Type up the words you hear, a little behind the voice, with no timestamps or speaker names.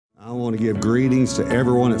I want to give greetings to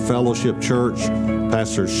everyone at Fellowship Church.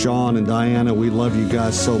 Pastors Sean and Diana, we love you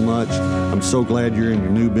guys so much. I'm so glad you're in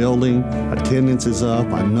your new building. Attendance is up.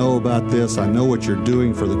 I know about this. I know what you're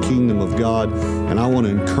doing for the kingdom of God, and I want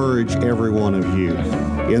to encourage every one of you.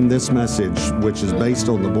 In this message, which is based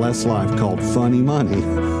on the blessed life called Funny Money,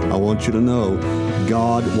 I want you to know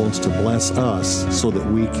God wants to bless us so that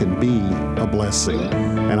we can be a blessing.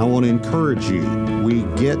 And I want to encourage you, we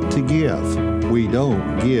get to give. We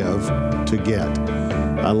don't give to get.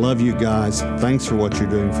 I love you guys. Thanks for what you're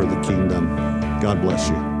doing for the kingdom. God bless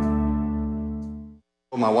you.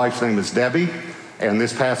 My wife's name is Debbie, and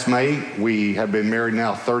this past May, we have been married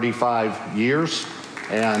now 35 years.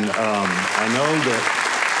 And I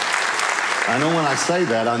know when I say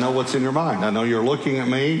that, I know what's in your mind. I know you're looking at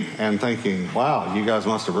me and thinking, wow, you guys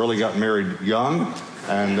must have really got married young.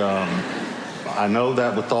 And I know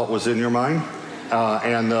that thought was in your mind.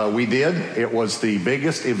 And we did. It was the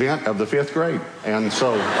biggest event of the fifth grade. And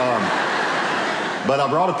so, but I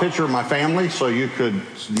brought a picture of my family so you could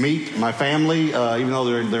meet my family, even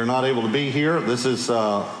though they're not able to be here. This is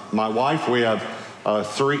my wife. We have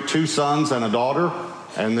two sons and a daughter,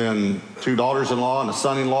 and then two daughters-in-law and a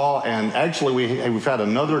son-in-law. And actually, we've had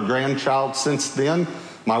another grandchild since then.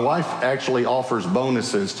 My wife actually offers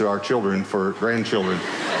bonuses to our children for grandchildren.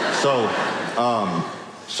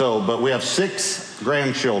 But we have 6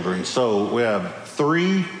 grandchildren. So we have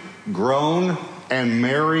 3 grown and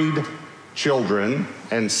married children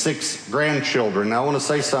and 6 grandchildren. Now I want to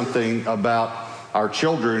say something about our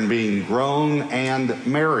children being grown and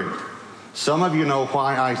married. Some of you know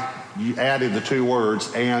why I added the 2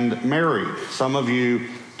 words "and married." Some of you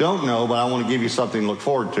don't know, but I want to give you something to look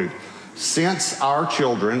forward to. Since our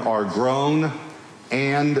children are grown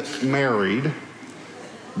and married,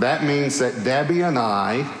 that means that Debbie and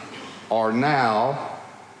I are now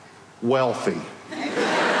wealthy.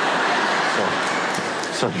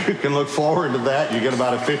 So you can look forward to that. You get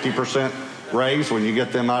about a 50% raise when you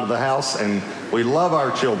get them out of the house, and we love our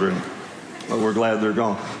children, but we're glad they're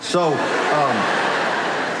gone. So,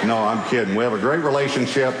 no, I'm kidding. We have a great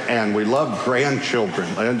relationship, and we love grandchildren.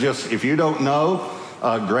 And just, if you don't know,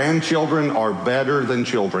 grandchildren are better than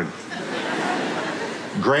children.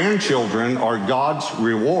 Grandchildren are God's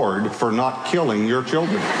reward for not killing your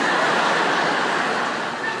children.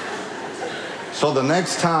 So the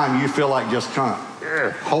next time you feel like just kind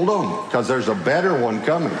of, hold on, because there's a better one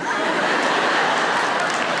coming.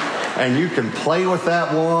 And you can play with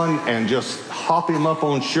that one and just hop him up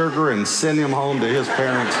on sugar and send him home to his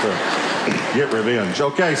parents to get revenge.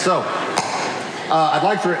 Okay, so I'd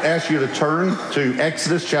like to ask you to turn to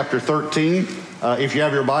Exodus chapter 13. If you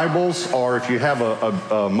have your Bibles, or if you have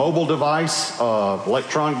a mobile device,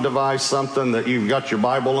 electronic device, something that you've got your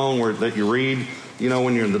Bible on that you read, you know,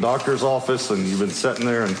 when you're in the doctor's office and you've been sitting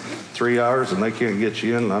there in 3 hours and they can't get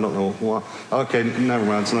you in, I don't know why. Okay, never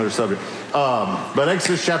mind, it's another subject. But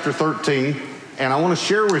Exodus chapter 13, and I want to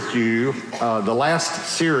share with you the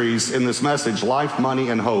last series in this message, Life, Money,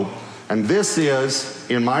 and Hope. And this is,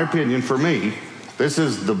 in my opinion, for me, this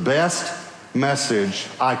is the best message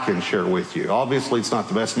I can share with you. Obviously, it's not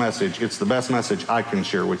the best message. It's the best message I can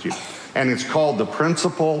share with you. And it's called The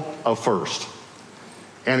Principle of First.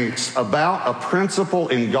 And it's about a principle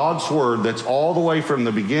in God's Word that's all the way from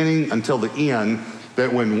the beginning until the end,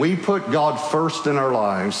 that when we put God first in our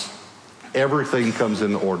lives, everything comes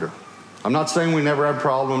into order. I'm not saying we never have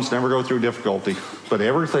problems, never go through difficulty, but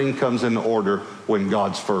everything comes into order when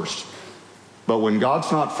God's first. But when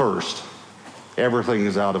God's not first, everything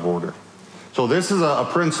is out of order. So this is a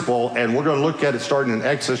principle, and we're going to look at it starting in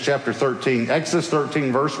Exodus chapter 13. Exodus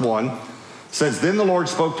 13, verse 1 says, "Then the Lord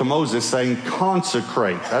spoke to Moses, saying,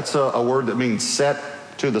 consecrate." That's a word that means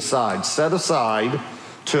set to the side. "Set aside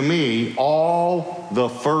to me all the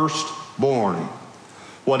firstborn.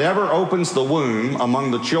 Whatever opens the womb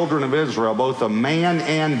among the children of Israel, both a man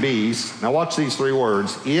and beast." Now watch these 3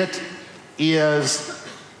 words. "It is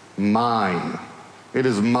mine." It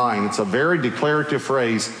is mine. It's a very declarative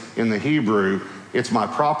phrase in the Hebrew. It's my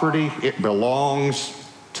property. It belongs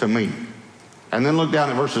to me. And then look down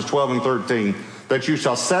at verses 12 and 13. "That you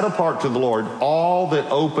shall set apart to the Lord all that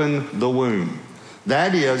open the womb.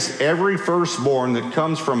 That is, every firstborn that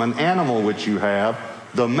comes from an animal which you have,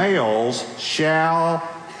 the males shall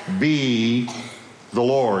be the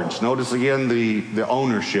Lord's." Notice again the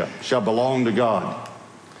ownership. Shall belong to God.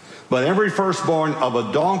 "But every firstborn of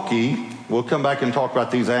a donkey," we'll come back and talk about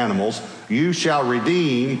these animals, "you shall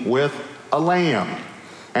redeem with a lamb.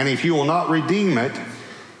 And if you will not redeem it,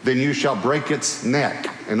 then you shall break its neck."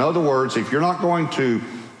 In other words, if you're not going to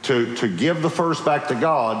give the first back to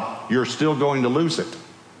God, you're still going to lose it.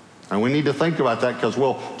 And we need to think about that because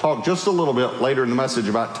we'll talk just a little bit later in the message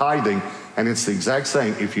about tithing, and it's the exact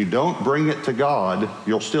same. If you don't bring it to God,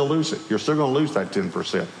 you'll still lose it. You're still going to lose that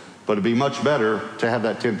 10%. But it'd be much better to have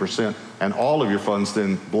that 10% and all of your funds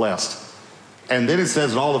then blessed. And then it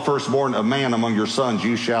says, and all the firstborn of man among your sons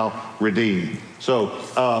you shall redeem. So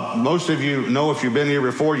most of you know, if you've been here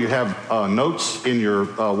before, you have notes in your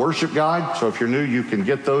worship guide. So if you're new, you can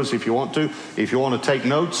get those if you want to. If you want to take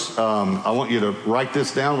notes, I want you to write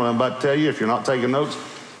this down what I'm about to tell you. If you're not taking notes,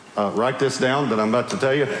 write this down that I'm about to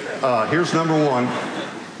tell you. Here's number one.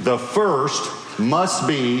 The first must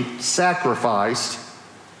be sacrificed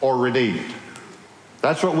or redeemed.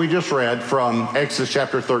 That's what we just read from Exodus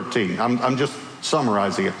chapter 13. I'm just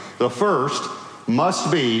summarizing it. The first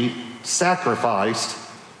must be sacrificed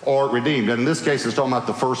or redeemed. And in this case, it's talking about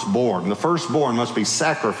the firstborn. The firstborn must be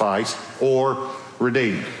sacrificed or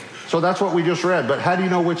redeemed. So that's what we just read. But how do you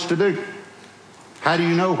know which to do? How do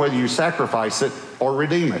you know whether you sacrifice it or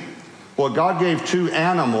redeem it? Well, God gave two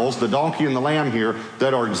animals, the donkey and the lamb here,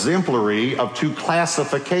 that are exemplary of two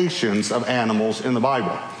classifications of animals in the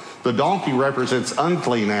Bible. The donkey represents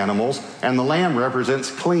unclean animals, and the lamb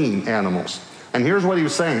represents clean animals. And here's what he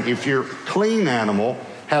was saying. If your clean animal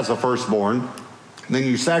has a firstborn, then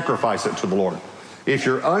you sacrifice it to the Lord. If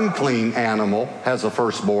your unclean animal has a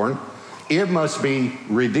firstborn, it must be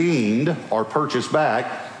redeemed or purchased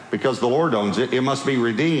back because the Lord owns it. It must be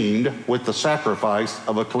redeemed with the sacrifice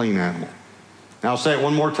of a clean animal. Now I'll say it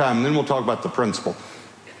one more time, and then we'll talk about the principle.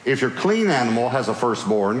 If your clean animal has a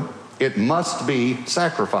firstborn, it must be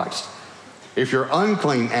sacrificed. If your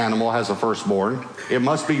unclean animal has a firstborn, it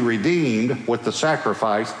must be redeemed with the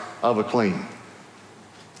sacrifice of a clean.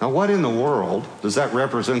 Now, what in the world does that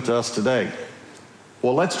represent to us today?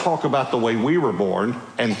 Well, let's talk about the way we were born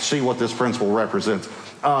and see what this principle represents.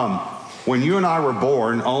 When you and I were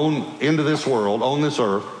born into this world, on this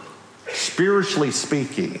earth, spiritually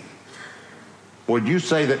speaking, would you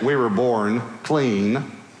say that we were born clean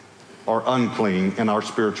or unclean in our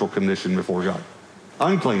spiritual condition before God?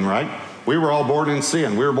 Unclean, right? We were all born in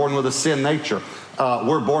sin. We were born with a sin nature.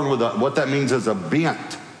 We're born with what that means is a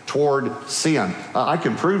bent toward sin. I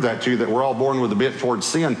can prove that to you, that we're all born with a bent toward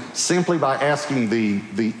sin simply by asking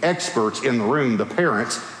the experts in the room, the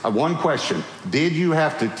parents, one question. Did you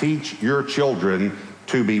have to teach your children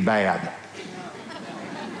to be bad?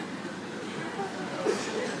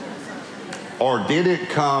 Or did it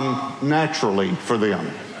come naturally for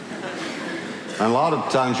them? And a lot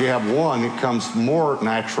of times you have one, it comes more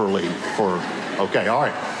naturally for, okay, all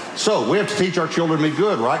right. So we have to teach our children to be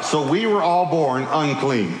good, right? So we were all born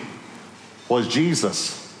unclean. Was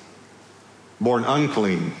Jesus born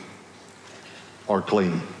unclean or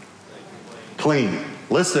clean? Clean.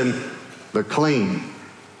 Listen, the clean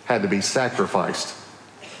had to be sacrificed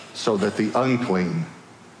so that the unclean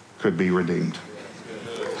could be redeemed.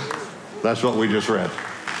 That's what we just read.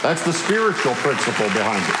 That's the spiritual principle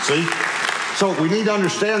behind it, see? So we need to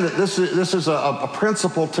understand that this is a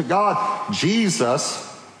principle to God. Jesus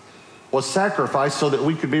was sacrificed so that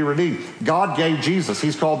we could be redeemed. God gave Jesus.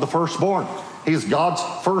 He's called the firstborn. He's God's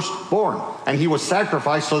firstborn. And he was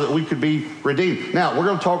sacrificed so that we could be redeemed. Now, we're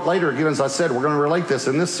going to talk later, again, as I said, we're going to relate this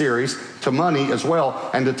in this series to money as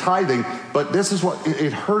well and to tithing. But this is what,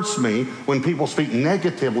 it hurts me when people speak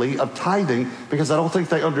negatively of tithing because I don't think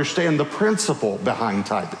they understand the principle behind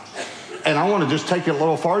tithing. And I want to just take it a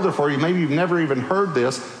little farther for you. Maybe you've never even heard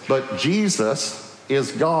this, but Jesus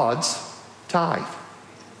is God's tithe.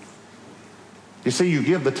 You see, you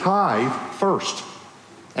give the tithe first.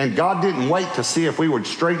 And God didn't wait to see if we would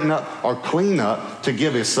straighten up or clean up to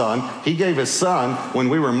give his son. He gave his son when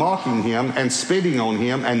we were mocking him and spitting on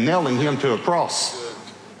him and nailing him to a cross.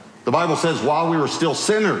 The Bible says while we were still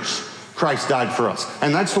sinners, Christ died for us.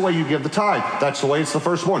 And that's the way you give the tithe. That's the way it's the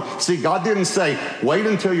firstborn. See, God didn't say, wait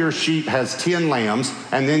until your sheep has 10 lambs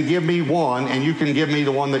and then give me one and you can give me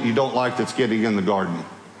the one that you don't like that's getting in the garden.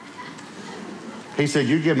 He said,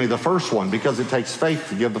 you give me the first one because it takes faith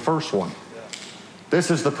to give the first one.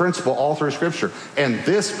 This is the principle all through Scripture. And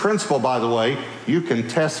this principle, by the way, you can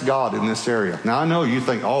test God in this area. Now, I know you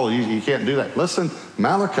think, oh, you can't do that. Listen,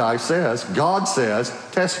 Malachi says, God says,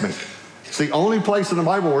 test me. It's the only place in the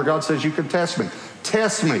Bible where God says you can test me.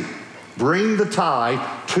 Test me. Bring the tithe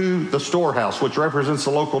to the storehouse, which represents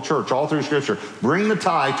the local church all through Scripture. Bring the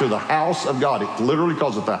tithe to the house of God. It literally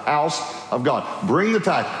calls it the house of God. Bring the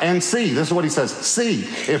tithe and see. This is what he says. See,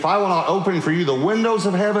 if I will not open for you the windows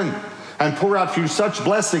of heaven and pour out for you such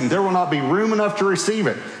blessing, there will not be room enough to receive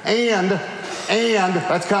it. And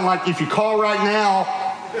that's kind of like if you call right now,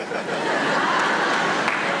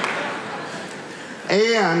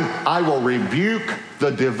 and I will rebuke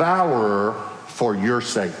the devourer for your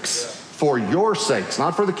sakes. For your sakes,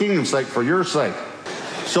 not for the kingdom's sake, for your sake.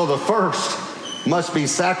 So the first must be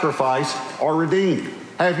sacrificed or redeemed.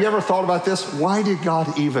 Have you ever thought about this? Why did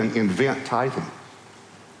God even invent tithing?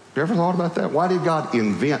 You ever thought about that? Why did God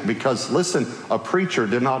invent? Because listen, a preacher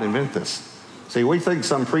did not invent this. See, we think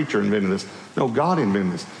some preacher invented this. No, God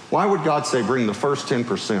invented this. Why would God say, bring the first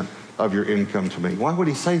 10% of your income to me? Why would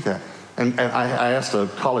he say that? And I asked a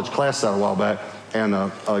college class that a while back, and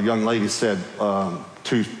a young lady said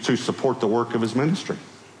to support the work of his ministry.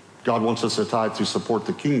 God wants us to tithe to support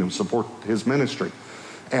the kingdom, support his ministry.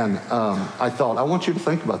 And I thought, I want you to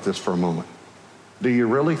think about this for a moment. Do you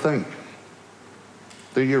really think?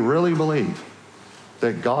 Do you really believe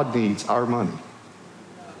that God needs our money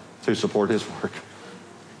to support his work?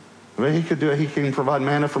 I mean, he could do it. He can provide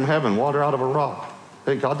manna from heaven, water out of a rock.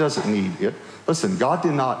 God doesn't need it. Listen, God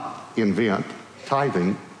did not invent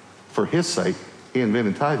tithing for his sake. He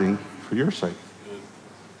invented tithing for your sake.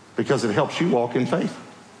 Because it helps you walk in faith.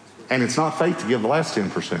 And it's not faith to give the last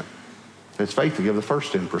 10%. It's faith to give the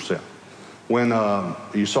first 10%. When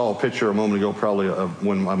you saw a picture a moment ago, probably of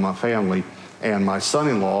when my family and my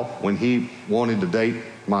son-in-law, when he wanted to date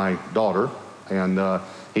my daughter, and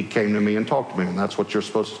he came to me and talked to me, and that's what you're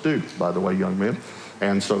supposed to do, by the way, young men.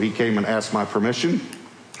 And so he came and asked my permission,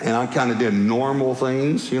 and I kind of did normal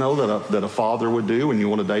things, you know, that a father would do when you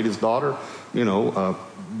want to date his daughter, you know,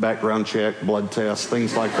 background check, blood test,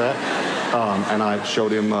 things like that. And I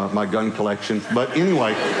showed him my gun collection. But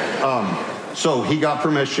anyway, so he got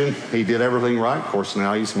permission. He did everything right. Of course,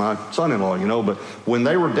 now he's my son-in-law, you know. But when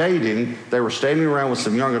they were dating, they were standing around with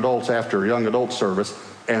some young adults after a young adult service,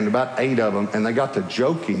 and about 8 of them, and they got to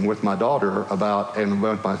joking with my daughter about, and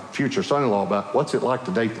with my future son-in-law about, what's it like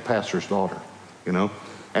to date the pastor's daughter, you know?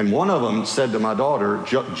 And one of them said to my daughter,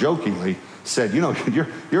 jokingly, said, you know,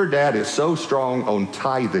 your dad is so strong on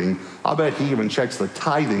tithing, I bet he even checks the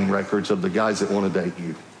tithing records of the guys that want to date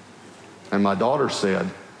you. And my daughter said,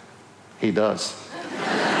 he does.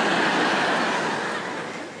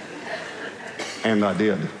 And I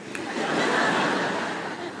did.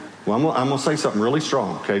 Well, I'm going to say something really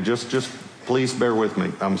strong, okay? Just please bear with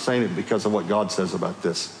me. I'm saying it because of what God says about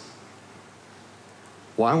this.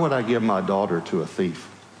 Why would I give my daughter to a thief?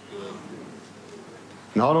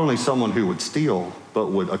 Not only someone who would steal, but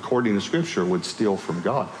would, according to Scripture, would steal from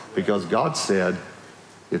God. Because God said,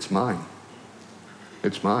 it's mine.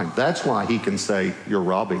 It's mine. That's why he can say, you're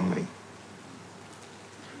robbing me.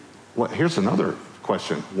 Well, here's another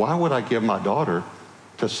question. Why would I give my daughter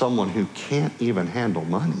to someone who can't even handle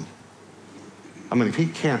money? I mean, if he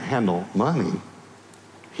can't handle money,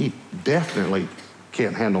 he definitely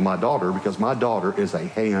can't handle my daughter, because my daughter is a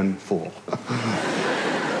handful.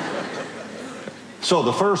 So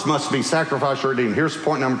the first must be sacrificed or redeemed. Here's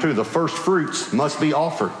point number 2. The first fruits must be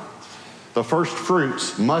offered. The first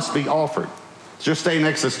fruits must be offered. Just stay in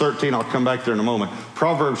Exodus 13. I'll come back there in a moment.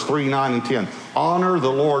 Proverbs 3, 9, and 10. Honor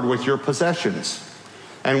the Lord with your possessions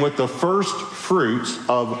and with the first fruits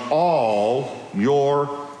of all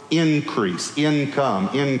your increase.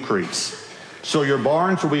 Increase. So your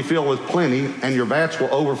barns will be filled with plenty, and your vats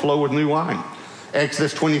will overflow with new wine.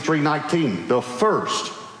 Exodus 23, 19. The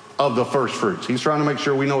first of the first fruits. He's trying to make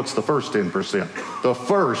sure we know it's the first 10%. The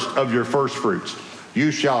first of your first fruits.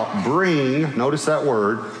 You shall bring, notice that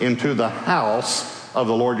word, into the house of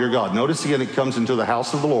the Lord your God. Notice again, it comes into the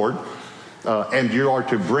house of the Lord, and you are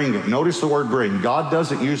to bring it. Notice the word bring. God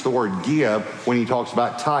doesn't use the word give when he talks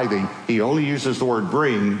about tithing. He only uses the word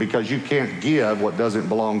bring because you can't give what doesn't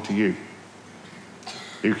belong to you.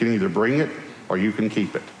 You can either bring it or you can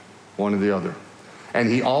keep it, one or the other. And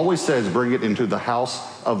he always says, bring it into the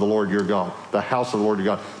house of the Lord your God. The house of the Lord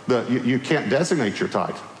your God. You can't designate your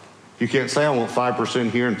tithe. You can't say, I want 5%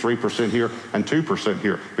 here and 3% here and 2%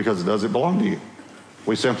 here, because it doesn't belong to you.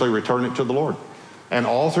 We simply return it to the Lord. And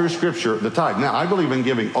all through Scripture, the tithe. Now, I believe in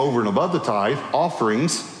giving over and above the tithe,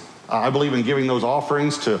 offerings. I believe in giving those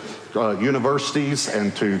offerings to universities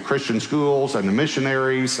and to Christian schools and to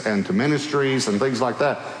missionaries and to ministries and things like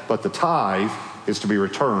that. But the tithe is to be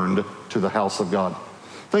returned to the house of God.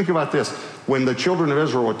 Think about this. When the children of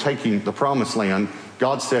Israel were taking the promised land,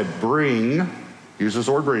 God said, bring, use this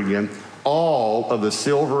word bring again, all of the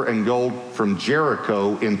silver and gold from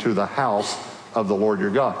Jericho into the house of the Lord your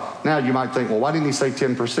God. Now you might think, well, why didn't he say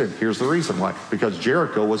 10%? Here's the reason why. Because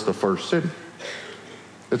Jericho was the first city.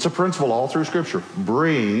 It's a principle all through Scripture.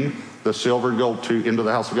 Bring the silver and gold into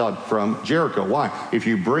the house of God from Jericho. Why? If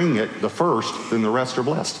you bring it the first, then the rest are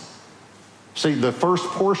blessed. See, the first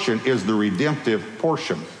portion is the redemptive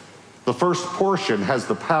portion. The first portion has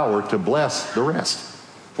the power to bless the rest.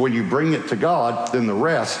 When you bring it to God, then the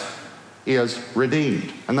rest is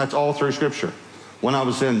redeemed. And that's all through Scripture. When I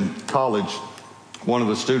was in college, one of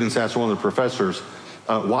the students asked one of the professors,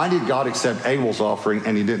 why did God accept Abel's offering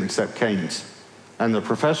and he didn't accept Cain's? And the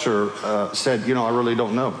professor said, I really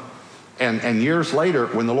don't know. And years later,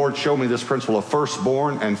 when the Lord showed me this principle of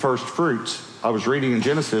firstborn and first fruits, I was reading in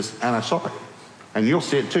Genesis and I saw it. And you'll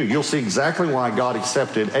see it too. You'll see exactly why God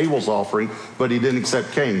accepted Abel's offering, but he didn't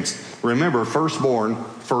accept Cain's. Remember, firstborn,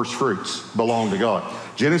 first fruits belong to God.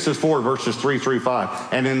 Genesis 4, verses 3 through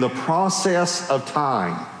 5. And in the process of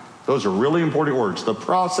time, those are really important words, the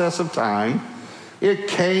process of time, it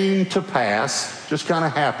came to pass, just kind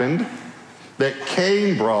of happened, that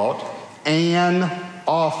Cain brought an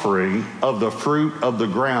offering of the fruit of the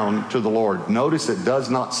ground to the Lord. Notice it does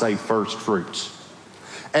not say first fruits.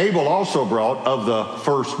 Abel also brought of the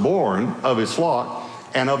firstborn of his flock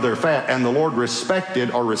and of their fat, and the Lord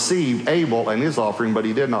respected or received Abel and his offering, but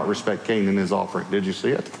he did not respect Cain and his offering. Did you see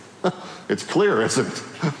it? It's clear, isn't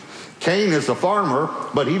it? Cain is the farmer,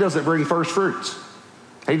 but he doesn't bring first fruits.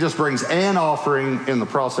 He just brings an offering in the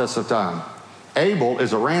process of time. Abel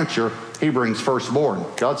is a rancher. He brings firstborn.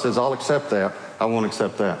 God says, I'll accept that. I won't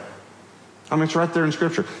accept that. I mean, it's right there in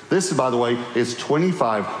Scripture. This, by the way, is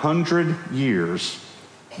 2,500 years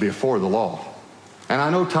before the law. And I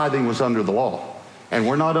know tithing was under the law. And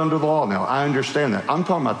we're not under the law now. I understand that. I'm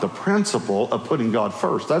talking about the principle of putting God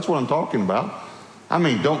first. That's what I'm talking about. I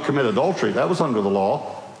mean, don't commit adultery. That was under the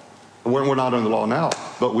law. We're not under the law now.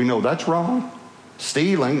 But we know that's wrong.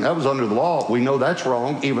 Stealing, that was under the law. We know that's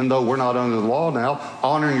wrong, even though we're not under the law now.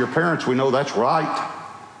 Honoring your parents, we know that's right.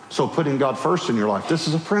 So putting God first in your life, this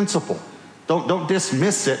is a principle. Don't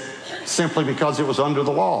dismiss it simply because it was under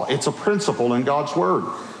the law. It's a principle in God's Word.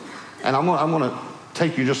 And I'm going to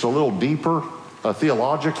take you just a little deeper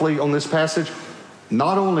theologically on this passage.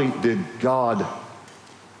 Not only did God,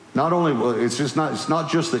 it's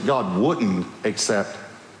not just that God wouldn't accept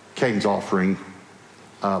Cain's offering,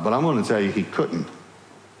 but I'm going to tell you he couldn't.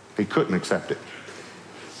 He couldn't accept it.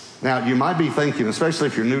 Now, you might be thinking, especially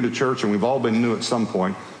if you're new to church, and we've all been new at some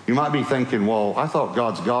point, you might be thinking, well, I thought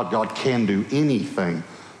God's God. God can do anything.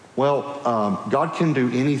 Well, God can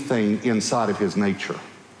do anything inside of his nature.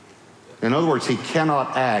 In other words, he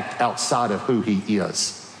cannot act outside of who he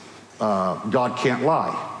is. God can't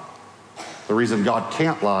lie. The reason God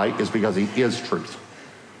can't lie is because he is truth.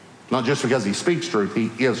 Not just because he speaks truth,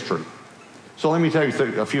 he is truth. So let me tell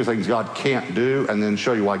you a few things God can't do and then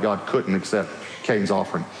show you why God couldn't accept Cain's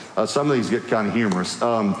offering. Some of these get kind of humorous.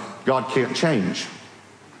 God can't change.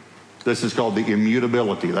 This is called the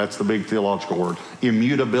immutability. That's the big theological word.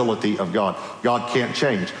 Immutability of God. God can't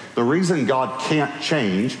change. The reason God can't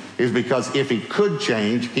change is because if he could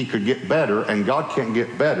change, he could get better, and God can't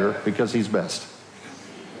get better because he's best.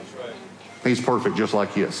 That's right. He's perfect just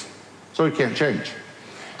like he is. So he can't change.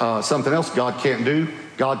 Something else God can't do,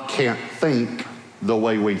 God can't think the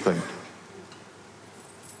way we think.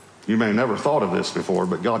 You may have never thought of this before,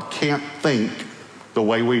 but God can't think the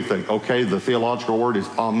way we think. Okay, the theological word is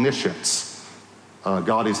omniscience.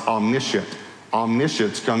 God is omniscient.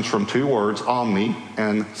 Omniscience comes from two words, omni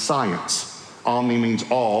and science. Omni means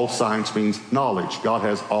all, science means knowledge. God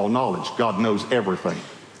has all knowledge. God knows everything.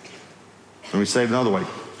 Let me say it another way.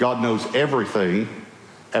 God knows everything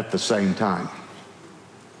at the same time.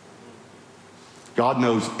 God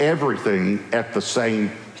knows everything at the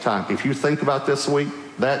same time. If you think about this week,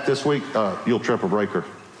 you'll trip a breaker.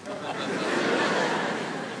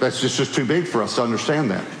 That's just too big for us to understand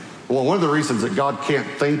that. Well, one of the reasons that God can't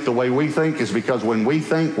think the way we think is because when we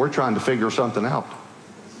think, we're trying to figure something out.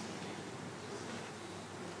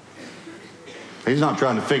 He's not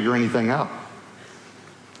trying to figure anything out.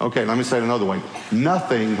 Okay, let me say it another way.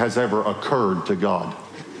 Nothing has ever occurred to God.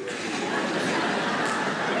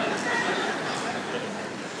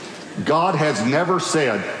 God has never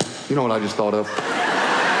said, you know what I just thought of?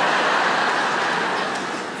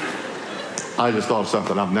 I just thought of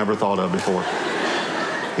something I've never thought of before.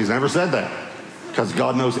 He's never said that because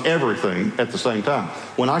God knows everything at the same time.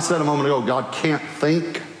 When I said a moment ago, God can't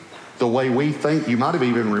think the way we think, you might have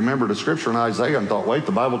even remembered a scripture in Isaiah and thought, wait,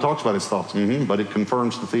 the Bible talks about his thoughts. But it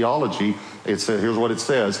confirms the theology. It says, here's what it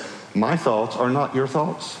says. My thoughts are not your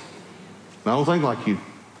thoughts. I don't think like you.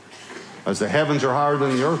 As the heavens are higher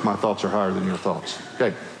than the earth, my thoughts are higher than your thoughts.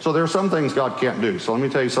 Okay, so there are some things God can't do. So let me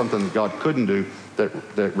tell you something that God couldn't do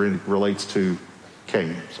that relates to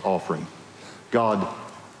Cain's offering. God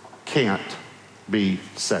can't be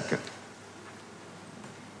second.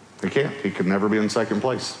 He can't. He could never be in second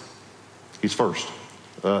place. He's first.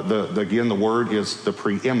 Again, the word is the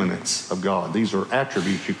preeminence of God. These are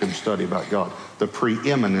attributes you can study about God. The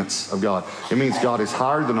preeminence of God. It means God is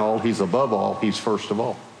higher than all. He's above all. He's first of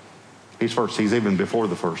all. He's first. He's even before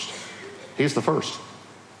the first. He's the first.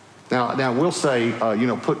 Now we'll say,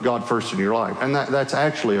 put God first in your life. And that's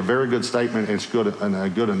actually a very good statement. It's good and a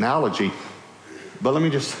good analogy. But let me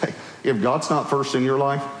just say, if God's not first in your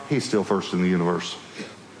life, he's still first in the universe.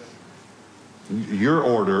 Your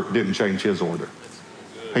order didn't change his order.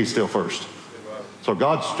 He's still first. So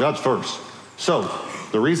God's first. So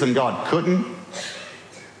the reason God couldn't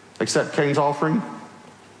accept Cain's offering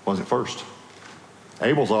wasn't first.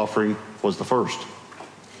 Abel's offering was the first.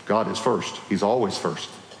 God is first. He's always first.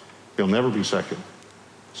 He'll never be second.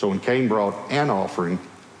 So when Cain brought an offering,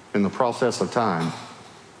 in the process of time,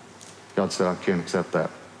 God said, I can't accept that.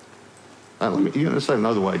 Let me say it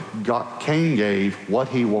another way. Cain gave what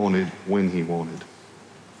he wanted when he wanted.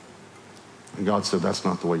 And God said, that's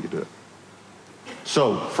not the way you do it.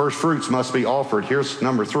 So first fruits must be offered. Here's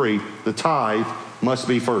number 3. The tithe must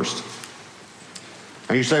be first.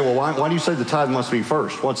 And you say, well, why do you say the tithe must be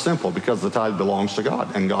first? Well, it's simple, because the tithe belongs to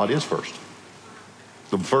God, and God is first.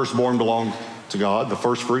 The firstborn belong to God. The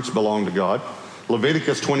first fruits belong to God.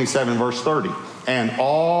 Leviticus 27, verse 30. And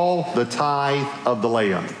all the tithe of the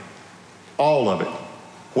land, all of it,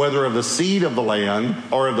 whether of the seed of the land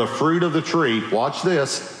or of the fruit of the tree, watch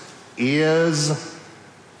this, is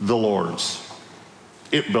the Lord's.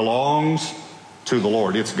 It belongs to the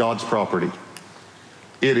Lord. It's God's property.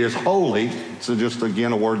 It is holy. So just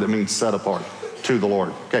again, a word that means set apart to the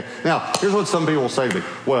Lord. Okay. Now, here's what some people will say to me.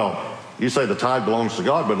 Well, you say the tithe belongs to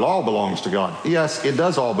God, but it all belongs to God. Yes, it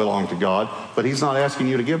does all belong to God, but he's not asking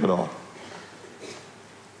you to give it all.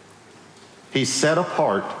 He set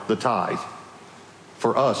apart the tithe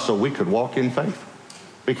for us so we could walk in faith,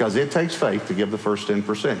 because it takes faith to give the first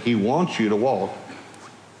 10%. He wants you to walk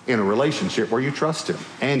in a relationship where you trust him,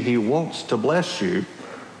 and he wants to bless you,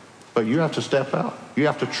 but you have to step out. You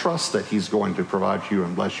have to trust that he's going to provide for you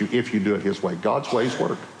and bless you if you do it his way. God's ways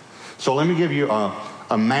work. So let me give you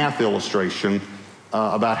a math illustration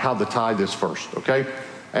about how the tithe is first, okay?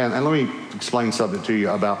 And let me explain something to you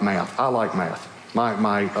about math. I like math.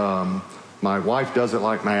 My wife doesn't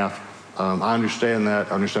like math. I understand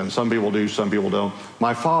that. I understand some people do, some people don't.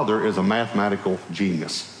 My father is a mathematical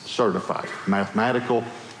genius, certified mathematical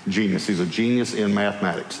genius. He's a genius in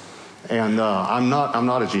mathematics. And I'm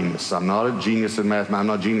not a genius. I'm not a genius in math. I'm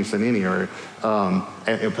not a genius in any area.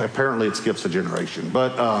 Apparently it skips a generation.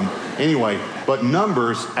 But anyway, but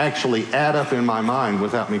numbers actually add up in my mind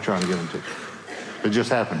without me trying to get them to. It just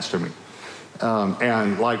happens to me.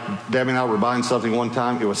 And like Debbie and I were buying something one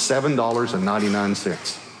time, it was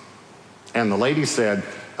 $7.99. And the lady said,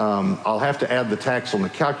 I'll have to add the tax on the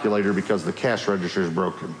calculator because the cash register is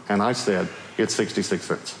broken. And I said, it's 66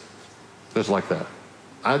 cents. Just like that.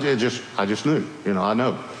 I just knew, I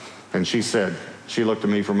know. And she said, she looked at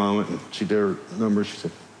me for a moment and she did her numbers. She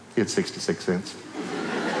said, it's 66 cents.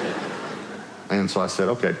 And so I said,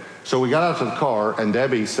 okay. So we got out to the car and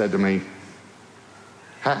Debbie said to me,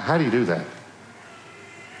 how do you do that?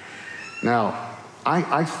 Now,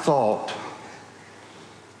 I thought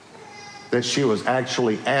that she was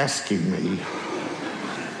actually asking me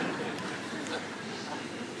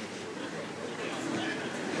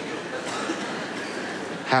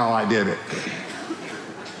how I did it.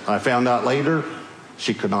 I found out later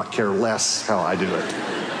she could not care less how I do it.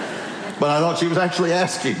 But I thought she was actually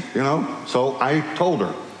asking, So I told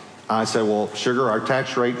her. I said, well, sugar, our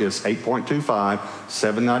tax rate is 8.25.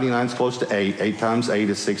 $7.99 is close to 8. 8 times 8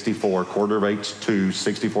 is 64. Quarter of 8 is 2.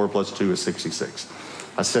 64 plus 2 is 66.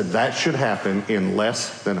 I said, that should happen in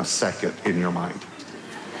less than a second in your mind.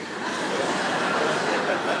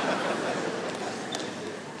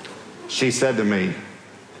 She said to me,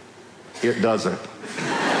 it doesn't.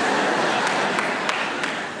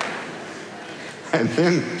 And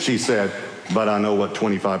then she said, but I know what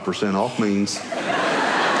 25% off means.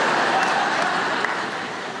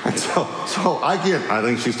 And so I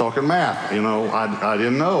think she's talking math. I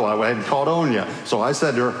didn't know. I hadn't caught on yet. So I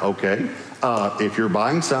said to her, okay, if you're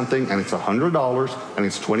buying something and it's $100 and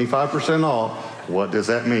it's 25% off, what does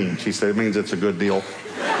that mean? She said, it means it's a good deal.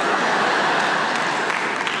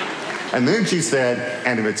 And then she said,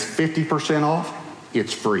 and if it's 50% off,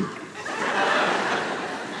 it's free.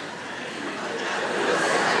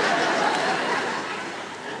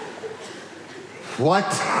 What?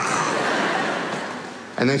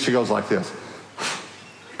 And then she goes like this.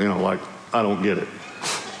 Like, I don't get it.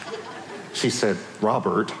 She said,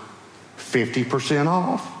 Robert, 50%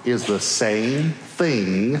 off is the same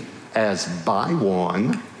thing as buy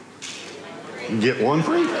one, get one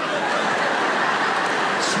free.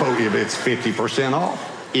 So if it's 50%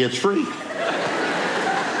 off, it's free.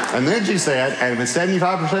 And then she said, and if it's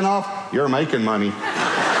 75% off, you're making money.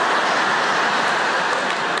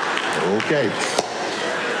 Okay.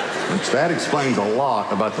 Which that explains a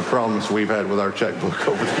lot about the problems we've had with our checkbook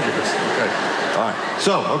over the years. Okay. All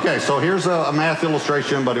right. So here's a math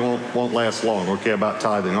illustration, but it won't last long, okay, about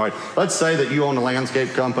tithing. All right. Let's say that you own a landscape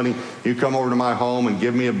company. You come over to my home and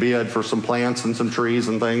give me a bid for some plants and some trees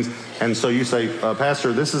and things. And so you say,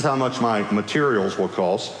 Pastor, this is how much my materials will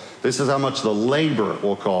cost. This is how much the labor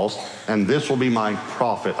will cost. And this will be my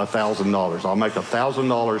profit, $1,000. I'll make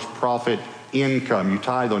 $1,000 profit income. You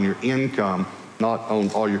tithe on your income, not on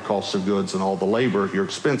all your costs of goods and all the labor, your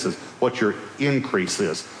expenses, what your increase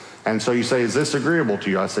is. And so you say, is this agreeable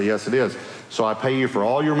to you? I say, yes, it is. So I pay you for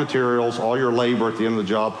all your materials, all your labor at the end of the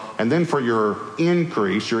job. And then for your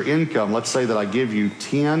increase, your income, let's say that I give you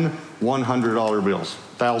 10 $100 bills,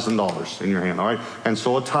 $1,000 in your hand, all right? And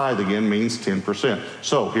so a tithe, again, means 10%.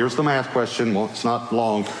 So here's the math question. Well, it's not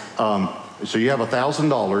long. So you have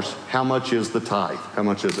 $1,000. How much is the tithe? How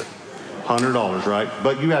much is it? $100, right?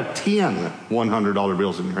 But you have 10 $100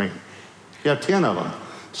 bills in your hand. You have 10 of them.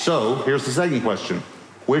 So here's the second question.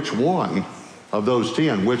 Which one of those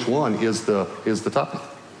 10, which one is the tithe?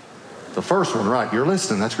 The first one, right? You're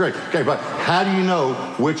listening. That's great. Okay, but how do you know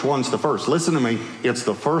which one's the first? Listen to me. It's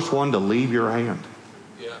the first one to leave your hand.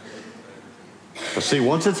 Yeah. But see,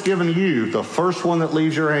 once it's given to you, the first one that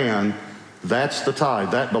leaves your hand, that's the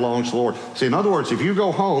tithe. That belongs to the Lord. See, in other words, if you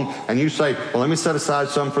go home and you say, well, let me set aside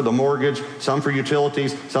some for the mortgage, some for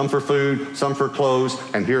utilities, some for food, some for clothes,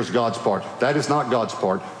 and here's God's part. That is not God's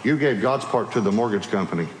part. You gave God's part to the mortgage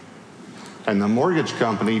company. And the mortgage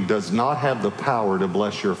company does not have the power to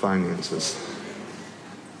bless your finances.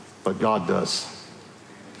 But God does.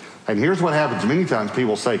 And here's what happens. Many times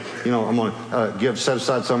people say, you know, I'm going to set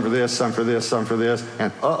aside some for this, some for this, some for this.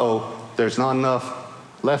 And there's not enough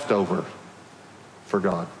left over for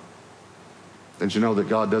God. Did you know that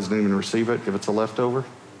God doesn't even receive it if it's a leftover?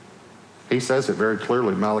 He says it very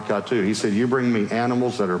clearly in Malachi 2. He said, you bring me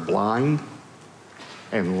animals that are blind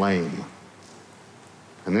and lame.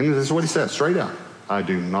 And then this is what he says, straight out. I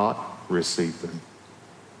do not receive them.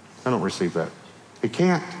 I don't receive that. He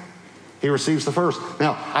can't. He receives the first.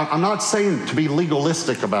 Now, I'm not saying to be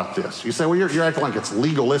legalistic about this. You say, well, you're acting like it's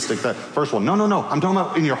legalistic, that first one. No. I'm talking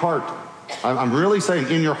about in your heart. I'm really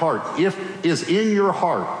saying in your heart. In your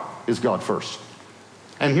heart is God first.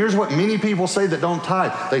 And here's what many people say that don't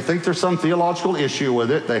tithe. They think there's some theological issue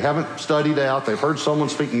with it. They haven't studied out. They've heard someone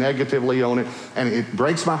speak negatively on it. And it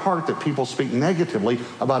breaks my heart that people speak negatively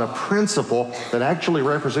about a principle that actually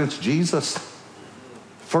represents Jesus.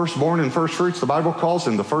 Firstborn and first fruits, the Bible calls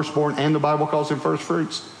him the firstborn, and the Bible calls him first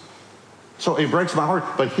fruits. So it breaks my heart.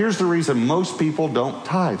 But here's the reason most people don't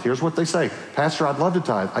tithe. Here's what they say. Pastor, I'd love to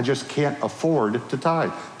tithe. I just can't afford to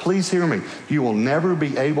tithe. Please hear me. You will never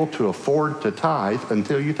be able to afford to tithe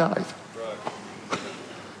until you tithe. Right.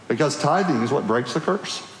 Because tithing is what breaks the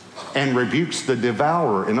curse and rebukes the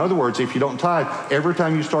devourer. In other words, if you don't tithe, every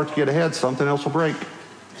time you start to get ahead, something else will break.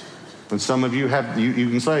 And some of you you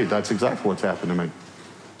can say, that's exactly what's happened to me.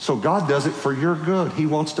 So God does it for your good. He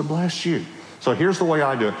wants to bless you. So here's the way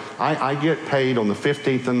I do it. I get paid on the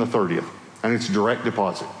 15th and the 30th, and it's direct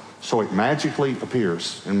deposit. So it magically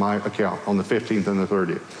appears in my account on the 15th and the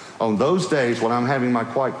 30th. On those days when I'm having my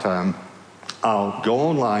quiet time, I'll go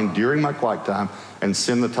online during my quiet time and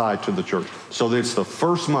send the tithe to the church. So that it's the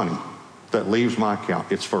first money that leaves my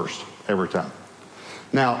account. It's first, every time.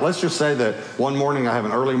 Now, let's just say that one morning I have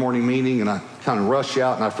an early morning meeting and I kind of rush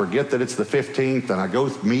out and I forget that it's the 15th and I go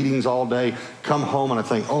to meetings all day, come home and I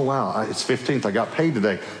think, oh, wow, it's 15th. I got paid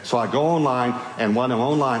today. So I go online, and when I'm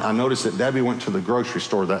online, I notice that Debbie went to the grocery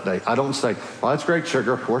store that day. I don't say, well, that's great,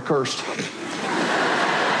 sugar. We're cursed.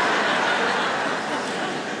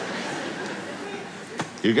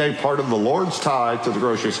 You gave part of the Lord's tithe to the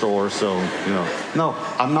grocery store, so, you know. No,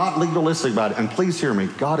 I'm not legalistic about it. And please hear me,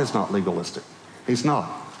 God is not legalistic. He's not.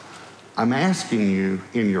 I'm asking you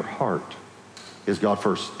in your heart, is God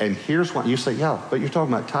first? And here's what you say, yeah, but you're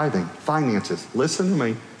talking about tithing, finances. Listen to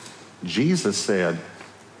me. Jesus said,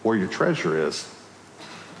 where your treasure is,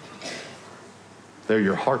 there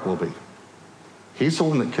your heart will be. He's the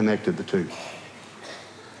one that connected the two.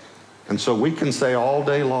 And so we can say all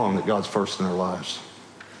day long that God's first in our lives.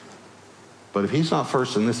 But if he's not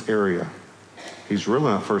first in this area, he's really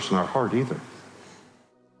not first in our heart either.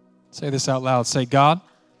 Say this out loud. Say, God,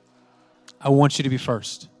 I want you to be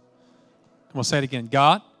first. And we'll say it again.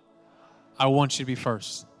 God, I want you to be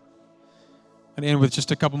first. I'm going to end with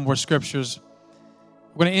just a couple more scriptures.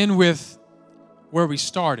 We're going to end with where we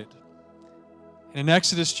started. And in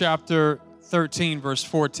Exodus chapter 13, verse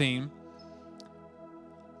 14,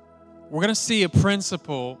 we're going to see a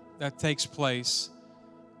principle that takes place.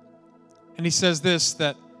 And he says this,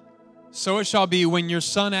 that So it shall be when your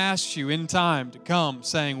son asks you in time to come,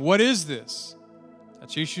 saying, what is this?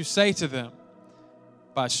 That you should say to them,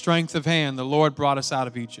 by strength of hand, the Lord brought us out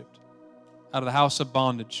of Egypt, out of the house of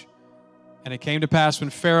bondage. And it came to pass when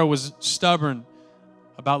Pharaoh was stubborn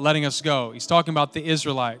about letting us go. He's talking about the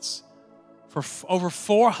Israelites. For over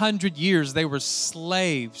 400 years, they were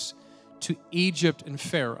slaves to Egypt and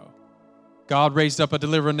Pharaoh. God raised up a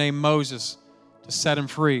deliverer named Moses to set him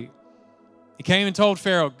free. He came and told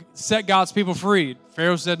Pharaoh, set God's people free.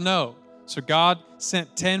 Pharaoh said no. So God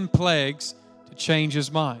sent 10 plagues to change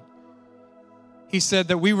his mind. He said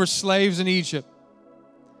that we were slaves in Egypt.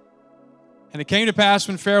 And it came to pass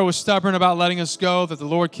when Pharaoh was stubborn about letting us go that the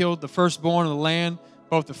Lord killed the firstborn of the land,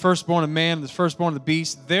 both the firstborn of man and the firstborn of the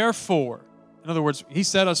beast. Therefore, in other words, he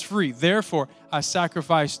set us free. Therefore, I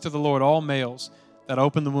sacrifice to the Lord all males that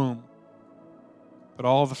open the womb. But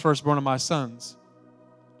all the firstborn of my sons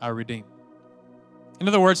I redeem. In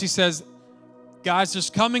other words, he says, guys, there's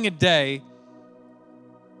coming a day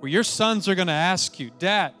where your sons are going to ask you,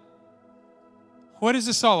 Dad, what is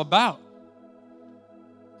this all about?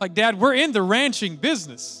 Like, Dad, we're in the ranching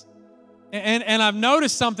business. And I've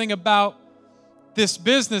noticed something about this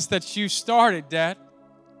business that you started, Dad.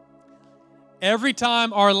 Every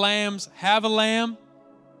time our lambs have a lamb,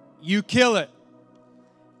 you kill it.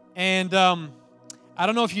 And I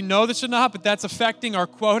don't know if you know this or not, but that's affecting our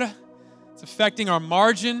quota. It's affecting our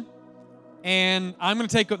margin. And I'm going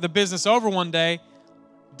to take the business over one day.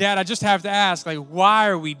 Dad, I just have to ask, like, why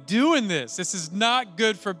are we doing this? This is not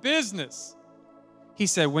good for business. He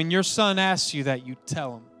said, when your son asks you that, you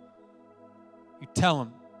tell him. You tell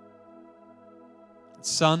him.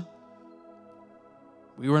 Son,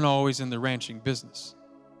 we weren't always in the ranching business.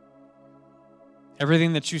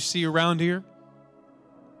 Everything that you see around here,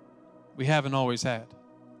 we haven't always had.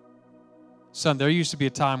 Son, there used to be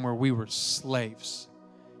a time where we were slaves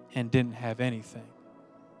and didn't have anything.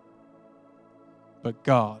 But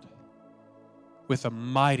God, with a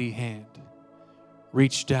mighty hand,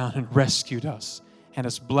 reached down and rescued us and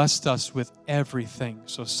has blessed us with everything.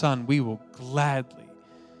 So, son, we will gladly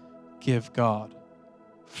give God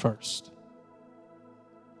first.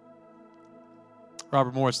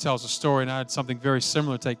 Robert Morris tells a story, and I had something very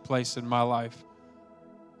similar take place in my life.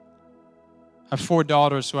 I have 4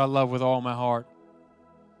 daughters who I love with all my heart.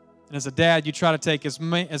 And as a dad, you try to take as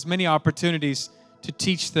many opportunities to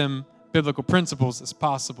teach them biblical principles as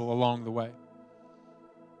possible along the way.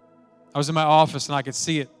 I was in my office and I could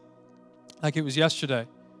see it like it was yesterday.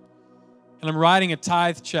 And I'm writing a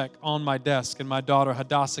tithe check on my desk, and my daughter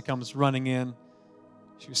Hadassah comes running in.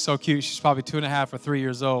 She was so cute. She's probably 2.5 or 3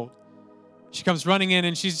 years old. She comes running in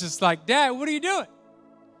and she's just like, Dad, what are you doing?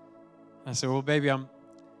 I said, well, baby, I'm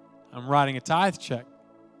writing a tithe check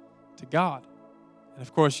to God. And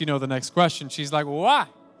of course, you know the next question. She's like, well, why?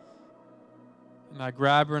 And I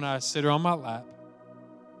grab her and I sit her on my lap.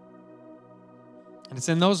 And it's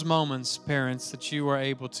in those moments, parents, that you are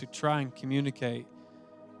able to try and communicate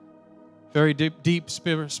very deep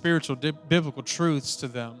spiritual, biblical truths to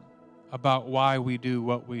them about why we do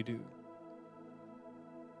what we do.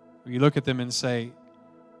 You look at them and say,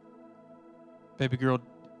 baby girl,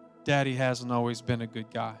 Daddy hasn't always been a good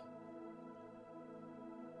guy.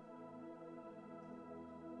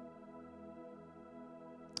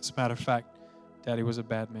 As a matter of fact, Daddy was a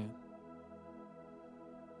bad man.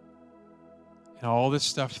 And all this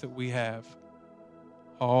stuff that we have,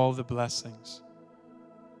 all the blessings,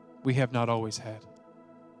 we have not always had.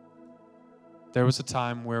 There was a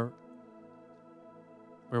time where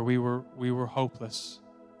we were hopeless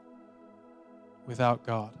without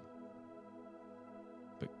God.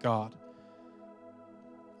 But God,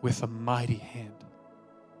 with a mighty hand,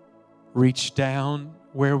 reached down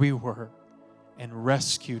where we were and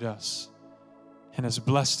rescued us and has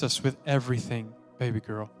blessed us with everything, baby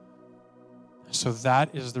girl. So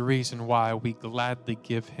that is the reason why we gladly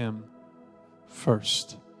give Him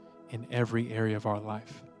first in every area of our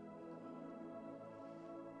life.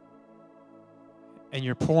 And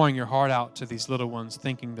you're pouring your heart out to these little ones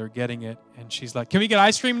thinking they're getting it. And she's like, can we get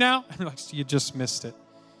ice cream now? And like, you just missed it.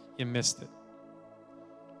 You missed it.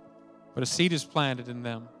 But a seed is planted in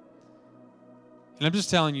them. And I'm just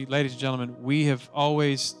telling you, ladies and gentlemen, we have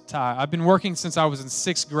always tithed. I've been working since I was in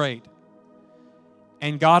 6th grade.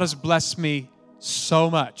 And God has blessed me so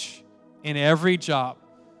much in every job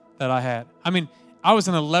that I had. I mean, I was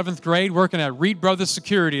in 11th grade working at Reed Brothers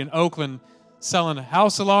Security in Oakland, selling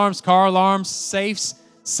house alarms, car alarms, safes,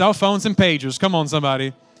 cell phones, and pagers. Come on,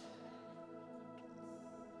 somebody.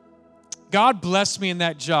 God blessed me in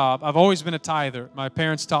that job. I've always been a tither. My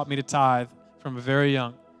parents taught me to tithe from very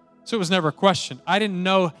young. So it was never a question. I didn't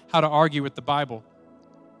know how to argue with the Bible.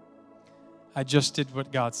 I just did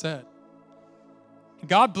what God said.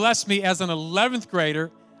 God blessed me as an 11th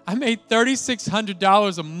grader. I made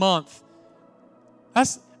 $3,600 a month.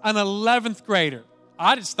 That's an 11th grader.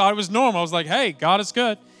 I just thought it was normal. I was like, hey, God is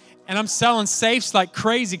good. And I'm selling safes like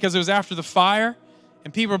crazy because it was after the fire.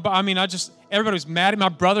 And people, everybody was mad at me. My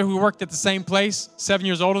brother who worked at the same place, 7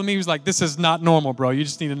 years older than me, he was like, this is not normal, bro. You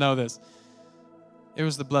just need to know this. It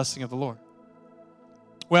was the blessing of the Lord.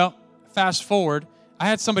 Well, fast forward, I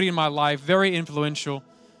had somebody in my life, very influential,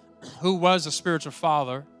 who was a spiritual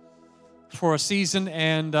father for a season,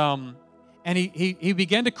 and he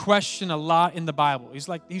began to question a lot in the Bible.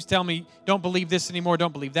 He was telling me, don't believe this anymore,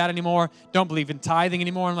 don't believe that anymore, don't believe in tithing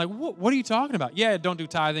anymore. I'm like, what are you talking about? Yeah, don't do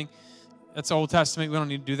tithing. That's Old Testament. We don't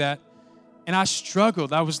need to do that. And I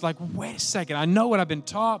struggled. I was like, wait a second. I know what I've been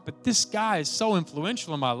taught, but this guy is so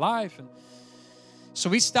influential in my life. And so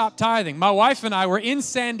we stopped tithing. My wife and I were in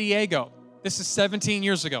San Diego. This is 17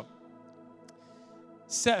 years ago.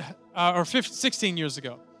 16 years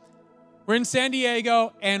ago. We're in San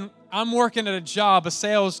Diego, and I'm working at a job, a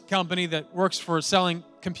sales company that works for selling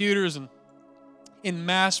computers and in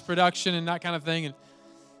mass production and that kind of thing,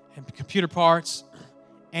 and computer parts.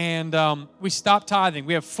 And we stopped tithing.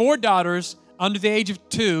 We have 4 daughters under the age of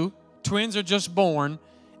 2. Twins are just born,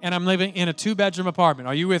 and I'm living in a 2-bedroom apartment.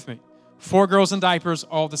 Are you with me? 4 girls in diapers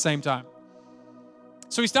all at the same time.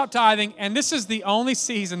 So we stopped tithing, and this is the only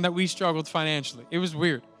season that we struggled financially. It was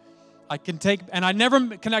weird. I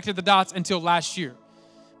never connected the dots until last year.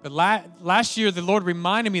 But last year, the Lord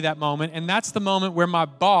reminded me that moment, and that's the moment where my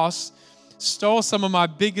boss stole some of my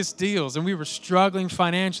biggest deals, and we were struggling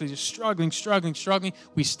financially, just struggling.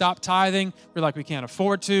 We stopped tithing. We're like, we can't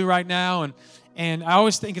afford to right now, and I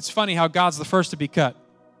always think it's funny how God's the first to be cut.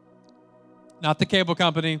 Not the cable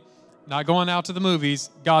company, not going out to the movies.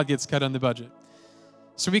 God gets cut on the budget.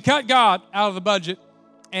 So we cut God out of the budget,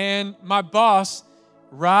 and my boss,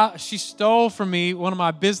 she stole from me one of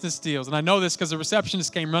my business deals. And I know this because the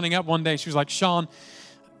receptionist came running up one day. She was like, Sean,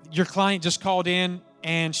 your client just called in,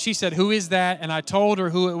 and she said, who is that? And I told her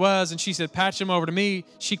who it was, and she said, patch him over to me.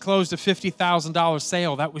 She closed a $50,000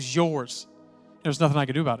 sale. That was yours. There was nothing I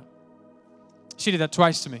could do about it. She did that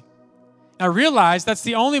twice to me. And I realized that's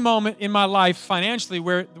the only moment in my life financially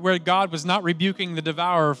where God was not rebuking the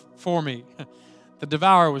devourer for me. The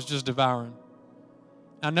devourer was just devouring.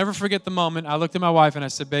 I'll never forget the moment. I looked at my wife and I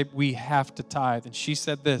said, babe, we have to tithe. And she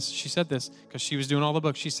said this because she was doing all the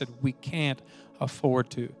books. She said, we can't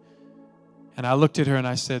afford to. And I looked at her and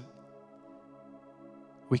I said,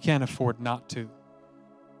 we can't afford not to.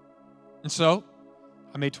 And so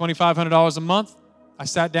I made $2,500 a month. I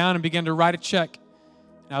sat down and began to write a check.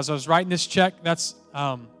 And as I was writing this check, that's,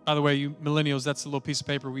 by the way, you millennials, that's the little piece of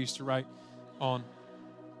paper we used to write on.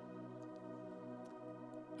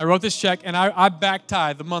 I wrote this check, and I back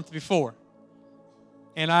tithed the month before.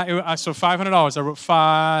 And so $500, I wrote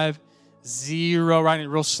 5, 0, writing it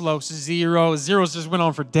real slow, 0. Zeros just went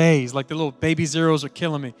on for days, like the little baby zeros are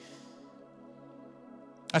killing me.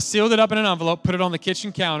 I sealed it up in an envelope, put it on the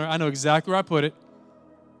kitchen counter. I know exactly where I put it.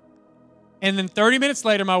 And then 30 minutes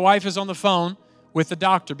later, my wife is on the phone with the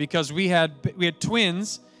doctor because we had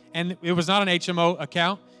twins, and it was not an HMO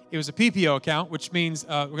account. It was a PPO account, which means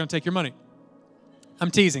we're going to take your money. I'm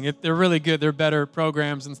teasing. They're really good. They're better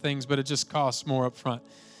programs and things, but it just costs more up front.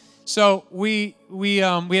 So we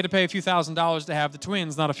had to pay a few $1,000s to have the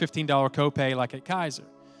twins, not a $15 copay like at Kaiser.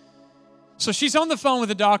 So she's on the phone with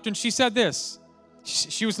the doctor, and she said this.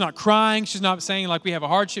 She was not crying. She's not saying like we have a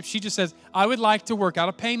hardship. She just says, I would like to work out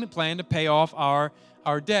a payment plan to pay off our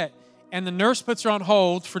debt. And the nurse puts her on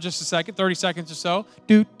hold for just a second, 30 seconds or so.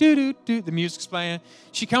 The music's playing.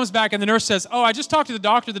 She comes back, and the nurse says, I just talked to the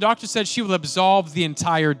doctor. The doctor said she will absolve the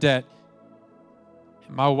entire debt.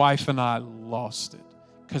 And my wife and I lost it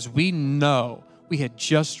because we know we had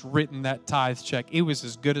just written that tithe check. It was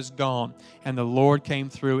as good as gone. And the Lord came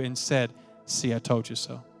through and said, see, I told you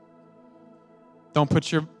so. Don't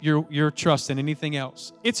put your trust in anything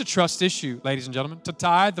else. It's a trust issue, ladies and gentlemen. To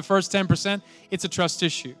tithe the first 10%, it's a trust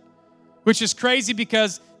issue. Which is crazy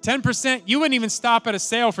because 10%, you wouldn't even stop at a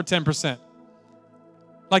sale for 10%.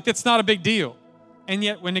 Like, that's not a big deal. And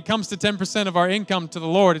yet, when it comes to 10% of our income to the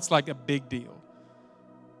Lord, it's like a big deal.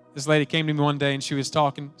 This lady came to me one day, and she was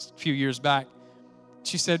talking a few years back.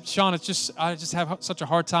 She said, Sean, I just have such a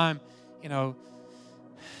hard time,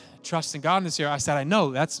 trusting God in this area. I said, I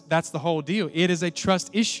know, that's the whole deal. It is a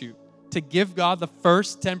trust issue to give God the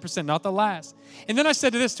first 10%, not the last. And then I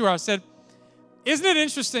said to her, I said, isn't it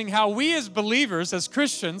interesting how we as believers, as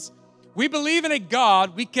Christians, we believe in a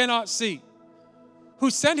God we cannot see, who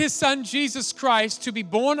sent his son Jesus Christ to be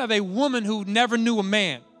born of a woman who never knew a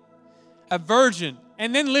man, a virgin,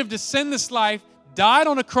 and then lived a sinless life, died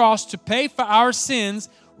on a cross to pay for our sins,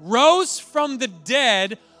 rose from the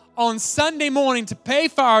dead on Sunday morning to pay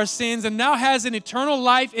for our sins, and now has an eternal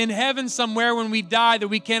life in heaven somewhere when we die that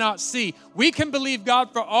we cannot see. We can believe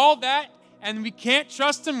God for all that, and we can't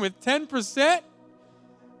trust Him with 10%?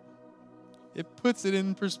 It puts it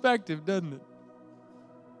in perspective, doesn't it?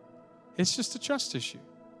 It's just a trust issue.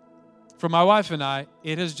 For my wife and I,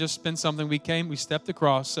 it has just been something we stepped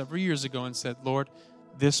across several years ago and said, Lord,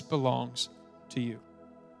 this belongs to you.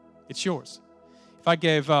 It's yours. If I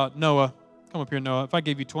gave Noah, come up here, Noah, if I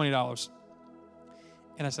gave you $20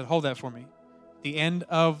 and I said, hold that for me. The end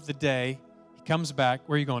of the day, he comes back.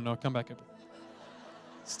 Where are you going, Noah? Come back up.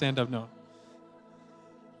 Stand up, Noah.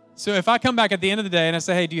 So if I come back at the end of the day and I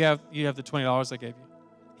say, hey, do you have the $20 I gave you?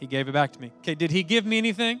 He gave it back to me. Okay, did he give me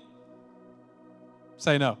anything?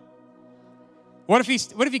 Say no. What if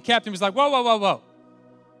he kept him? He's like, whoa.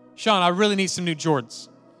 Sean, I really need some new Jordans.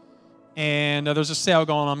 And there's a sale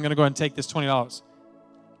going on. I'm going to go ahead and take this $20.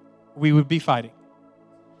 We would be fighting.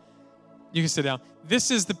 You can sit down.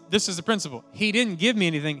 This is the principle. He didn't give me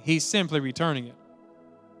anything. He's simply returning it.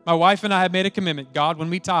 My wife and I have made a commitment. God, when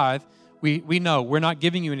we tithe, we know we're not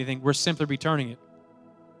giving you anything. We're simply returning it.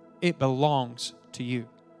 It belongs to you.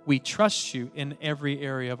 We trust you in every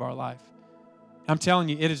area of our life. I'm telling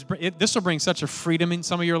you, this will bring such a freedom in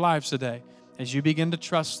some of your lives today as you begin to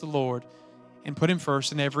trust the Lord and put Him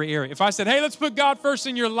first in every area. If I said, hey, let's put God first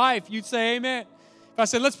in your life, you'd say amen. If I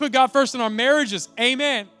said, let's put God first in our marriages,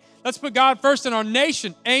 amen. Let's put God first in our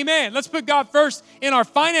nation, amen. Let's put God first in our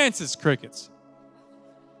finances, crickets.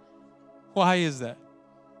 Why is that?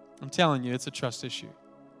 I'm telling you, it's a trust issue.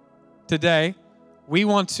 Today, we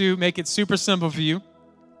want to make it super simple for you.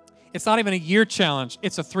 It's not even a year challenge.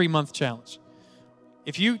 It's a 3-month challenge.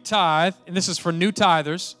 If you tithe, and this is for new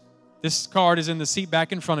tithers, this card is in the seat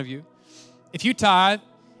back in front of you. If you tithe,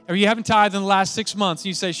 or you haven't tithed in the last 6 months, and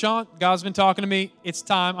you say, Sean, God's been talking to me. It's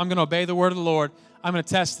time. I'm going to obey the word of the Lord. I'm going to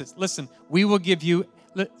test this. Listen, we will give you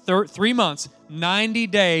 3 months, 90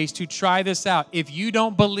 days to try this out. If you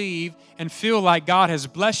don't believe and feel like God has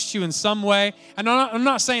blessed you in some way, and I'm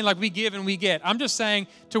not saying like we give and we get. I'm just saying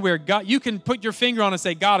to where God, you can put your finger on and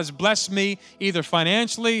say, God has blessed me either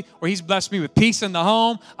financially or He's blessed me with peace in the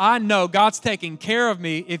home. I know God's taking care of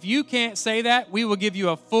me. If you can't say that, we will give you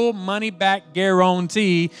a full money back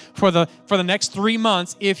guarantee for the next 3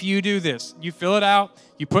 months if you do this. You fill it out.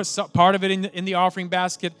 You put part of it in the offering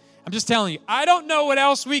basket. I'm just telling you, I don't know what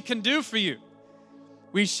else we can do for you.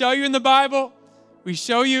 We show you in the Bible. We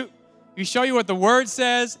show you what the Word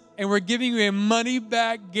says, and we're giving you a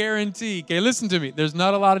money-back guarantee. Okay, listen to me. There's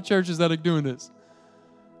not a lot of churches that are doing this.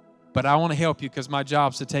 But I want to help you because my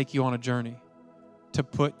job is to take you on a journey to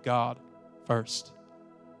put God first.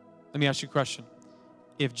 Let me ask you a question.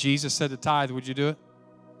 If Jesus said to tithe, would you do it?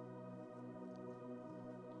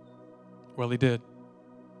 Well, He did.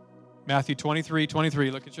 Matthew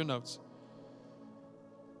 23:23. Look at your notes.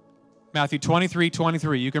 Matthew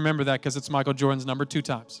 23:23. You can remember that because it's Michael Jordan's number 2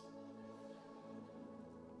 times.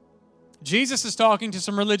 Jesus is talking to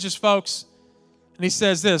some religious folks, and He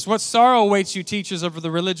says this, what sorrow awaits you, teachers of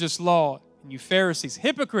the religious law, and you Pharisees,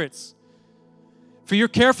 hypocrites, for you're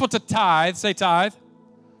careful to tithe, say tithe,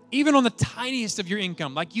 even on the tiniest of your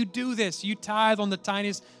income. Like you do this, you tithe on the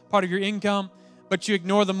tiniest part of your income, but you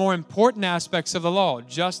ignore the more important aspects of the law,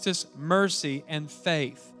 justice, mercy, and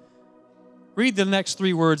faith. Read the next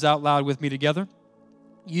 3 words out loud with me together.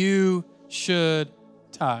 You should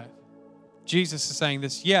tithe. Jesus is saying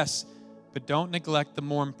this, yes, but don't neglect the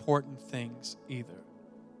more important things either.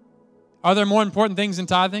 Are there more important things in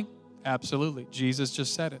tithing? Absolutely. Jesus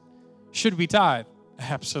just said it. Should we tithe?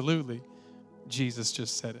 Absolutely. Jesus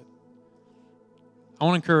just said it. I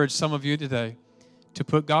want to encourage some of you today to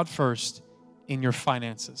put God first in your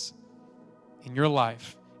finances, in your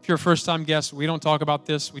life. If you're a first-time guest, we don't talk about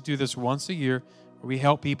this. We do this once a year where we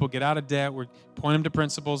help people get out of debt. We point them to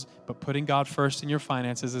principles, but putting God first in your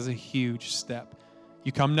finances is a huge step.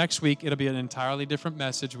 You come next week, it'll be an entirely different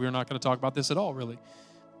message. We're not going to talk about this at all, really.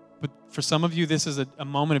 But for some of you, this is a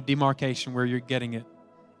moment of demarcation where you're getting it.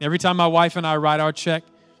 Every time my wife and I write our check,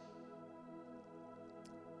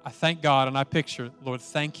 I thank God and I picture, Lord,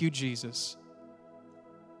 thank you, Jesus,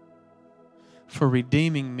 for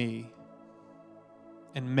redeeming me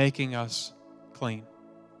and making us clean.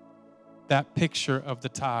 That picture of the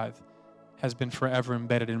tithe has been forever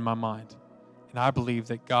embedded in my mind. And I believe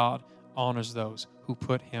that God honors those who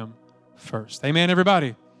put Him first. Amen,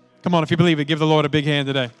 everybody? Come on, if you believe it, give the Lord a big hand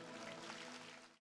today.